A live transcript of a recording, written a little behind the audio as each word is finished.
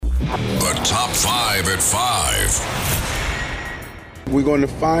Top 5 at 5. We're going to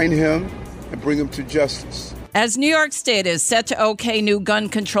find him and bring him to justice. As New York State is set to okay new gun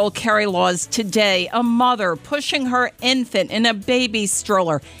control carry laws today, a mother pushing her infant in a baby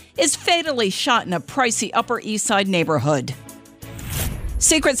stroller is fatally shot in a pricey Upper East Side neighborhood.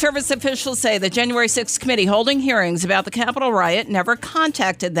 Secret Service officials say the January 6th committee holding hearings about the Capitol riot never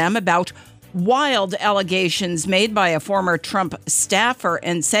contacted them about wild allegations made by a former Trump staffer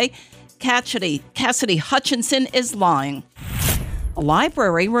and say Cassidy Hutchinson is lying. A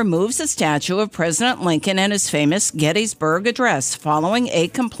library removes a statue of President Lincoln and his famous Gettysburg Address following a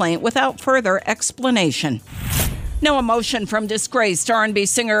complaint without further explanation. No emotion from disgraced R&B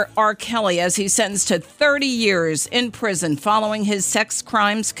singer R. Kelly as he's sentenced to 30 years in prison following his sex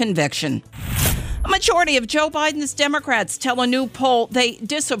crimes conviction. A majority of Joe Biden's Democrats tell a new poll they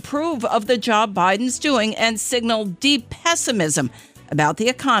disapprove of the job Biden's doing and signal deep pessimism about the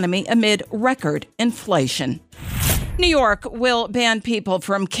economy amid record inflation. New York will ban people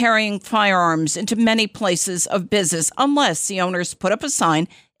from carrying firearms into many places of business unless the owners put up a sign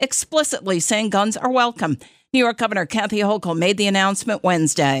explicitly saying guns are welcome. New York Governor Kathy Hochul made the announcement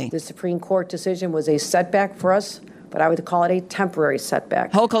Wednesday. The Supreme Court decision was a setback for us, but I would call it a temporary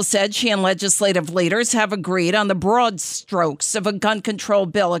setback. Hochul said she and legislative leaders have agreed on the broad strokes of a gun control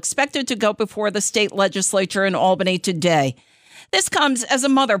bill expected to go before the state legislature in Albany today. This comes as a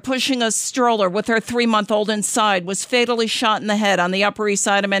mother pushing a stroller with her 3-month-old inside was fatally shot in the head on the Upper East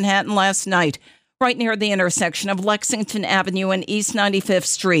Side of Manhattan last night, right near the intersection of Lexington Avenue and East 95th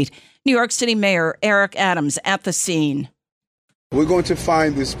Street. New York City Mayor Eric Adams at the scene. We're going to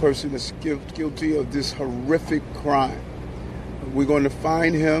find this person that's guilty of this horrific crime. We're going to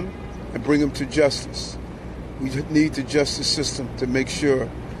find him and bring him to justice. We need the justice system to make sure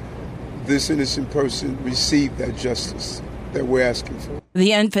this innocent person receive that justice that we're asking for.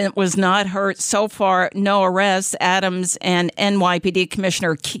 The infant was not hurt. So far, no arrests. Adams and NYPD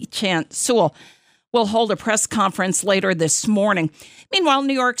Commissioner Keechant Sewell will hold a press conference later this morning. Meanwhile,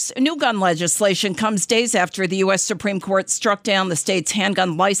 New York's new gun legislation comes days after the U.S. Supreme Court struck down the state's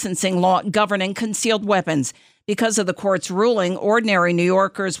handgun licensing law governing concealed weapons. Because of the court's ruling, ordinary New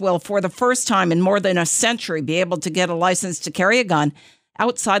Yorkers will, for the first time in more than a century, be able to get a license to carry a gun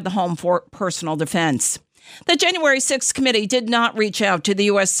outside the home for personal defense. The January 6th committee did not reach out to the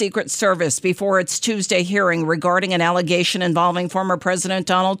U.S. Secret Service before its Tuesday hearing regarding an allegation involving former President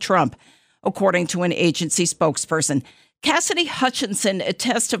Donald Trump, according to an agency spokesperson. Cassidy Hutchinson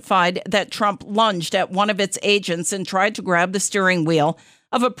testified that Trump lunged at one of its agents and tried to grab the steering wheel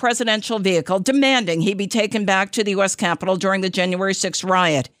of a presidential vehicle, demanding he be taken back to the U.S. Capitol during the January 6th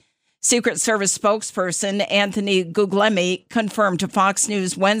riot. Secret Service spokesperson Anthony Guglielmi confirmed to Fox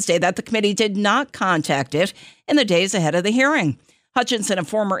News Wednesday that the committee did not contact it in the days ahead of the hearing. Hutchinson, a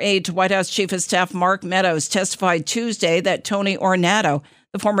former aide to White House Chief of Staff Mark Meadows, testified Tuesday that Tony Ornato,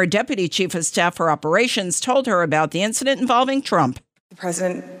 the former deputy chief of staff for operations, told her about the incident involving Trump. The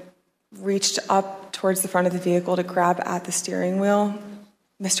president reached up towards the front of the vehicle to grab at the steering wheel.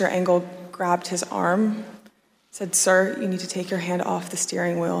 Mr. Engel grabbed his arm, said, "Sir, you need to take your hand off the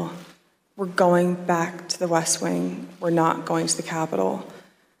steering wheel. We're going back to the West Wing. We're not going to the Capitol."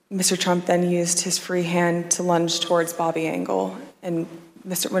 Mr. Trump then used his free hand to lunge towards Bobby Engel. And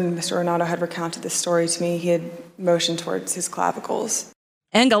when Mr. Ornato had recounted this story to me, he had motioned towards his clavicles.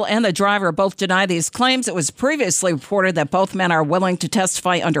 Engel and the driver both deny these claims. It was previously reported that both men are willing to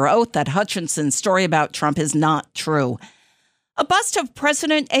testify under oath that Hutchinson's story about Trump is not true. A bust of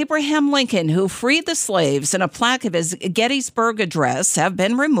President Abraham Lincoln, who freed the slaves, and a plaque of his Gettysburg Address have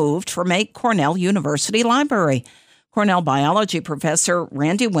been removed from a Cornell University library. Cornell biology professor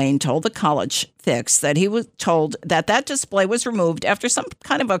Randy Wayne told the College Fix that he was told that display was removed after some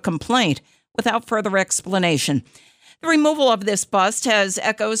kind of a complaint without further explanation. The removal of this bust has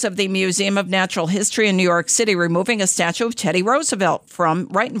echoes of the Museum of Natural History in New York City removing a statue of Teddy Roosevelt from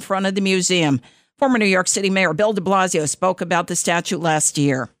right in front of the museum. Former New York City Mayor Bill de Blasio spoke about the statue last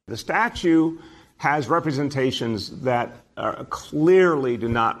year. The statue has representations that clearly do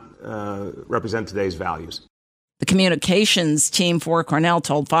not represent today's values. The communications team for Cornell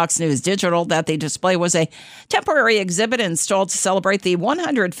told Fox News Digital that the display was a temporary exhibit installed to celebrate the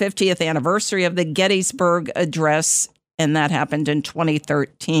 150th anniversary of the Gettysburg Address, and that happened in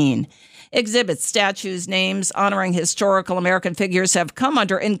 2013. Exhibits, statues, names honoring historical American figures have come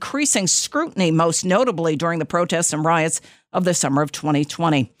under increasing scrutiny, most notably during the protests and riots of the summer of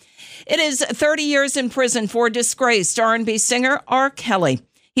 2020. It is 30 years in prison for disgraced R&B singer R. Kelly.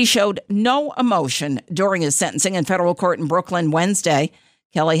 He showed no emotion during his sentencing in federal court in Brooklyn Wednesday.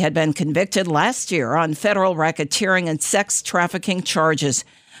 Kelly had been convicted last year on federal racketeering and sex trafficking charges.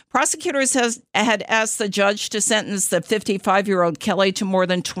 Prosecutors had asked the judge to sentence the 55-year-old Kelly to more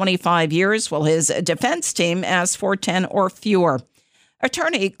than 25 years, while his defense team asked for 10 or fewer.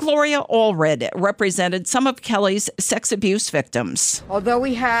 Attorney Gloria Allred represented some of Kelly's sex abuse victims. Although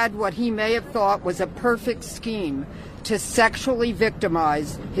he had what he may have thought was a perfect scheme to sexually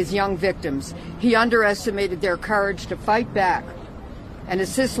victimize his young victims, he underestimated their courage to fight back and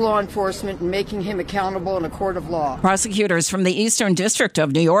assist law enforcement in making him accountable in a court of law. Prosecutors from the Eastern District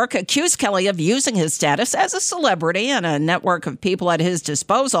of New York accused Kelly of using his status as a celebrity and a network of people at his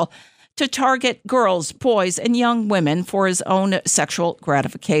disposal to target girls, boys, and young women for his own sexual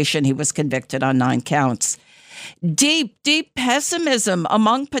gratification. He was convicted on 9 counts. Deep pessimism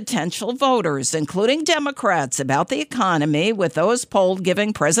among potential voters, including Democrats, about the economy, with those polled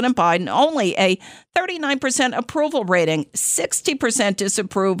giving President Biden only a 39% approval rating. 60%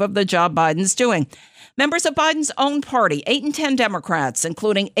 disapprove of the job Biden's doing. Members of Biden's own party, 8 in 10 Democrats,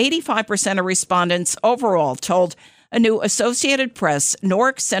 including 85% of respondents overall, told a new Associated Press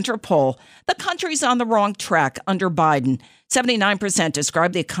Norwick Center poll the country's on the wrong track under Biden. 79%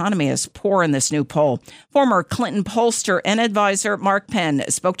 describe the economy as poor in this new poll. Former Clinton pollster and advisor Mark Penn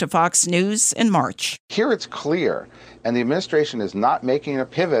spoke to Fox News in March. Here it's clear, and the administration is not making a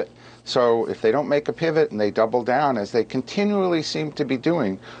pivot. So if they don't make a pivot and they double down, as they continually seem to be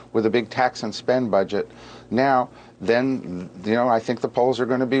doing with a big tax and spend budget now, then, I think the polls are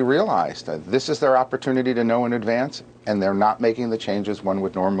going to be realized. This is their opportunity to know in advance, and they're not making the changes one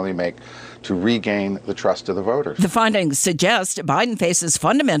would normally make to regain the trust of the voters. The findings suggest Biden faces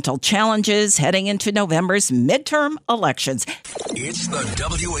fundamental challenges heading into November's midterm elections. It's the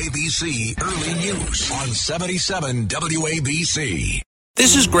WABC Early News on 77 WABC.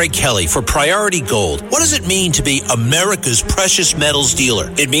 This is Greg Kelly for Priority Gold. What does it mean to be America's precious metals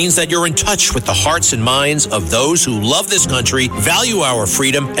dealer? It means that you're in touch with the hearts and minds of those who love this country, value our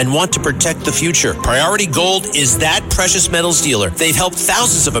freedom, and want to protect the future. Priority Gold is that precious metals dealer. They've helped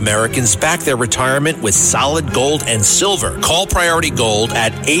thousands of Americans back their retirement with solid gold and silver. Call Priority Gold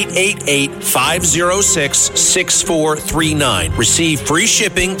at 888-506-6439. Receive free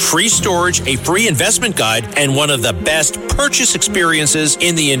shipping, free storage, a free investment guide, and one of the best purchase experiences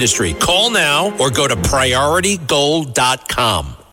in the industry. Call now or go to PriorityGold.com.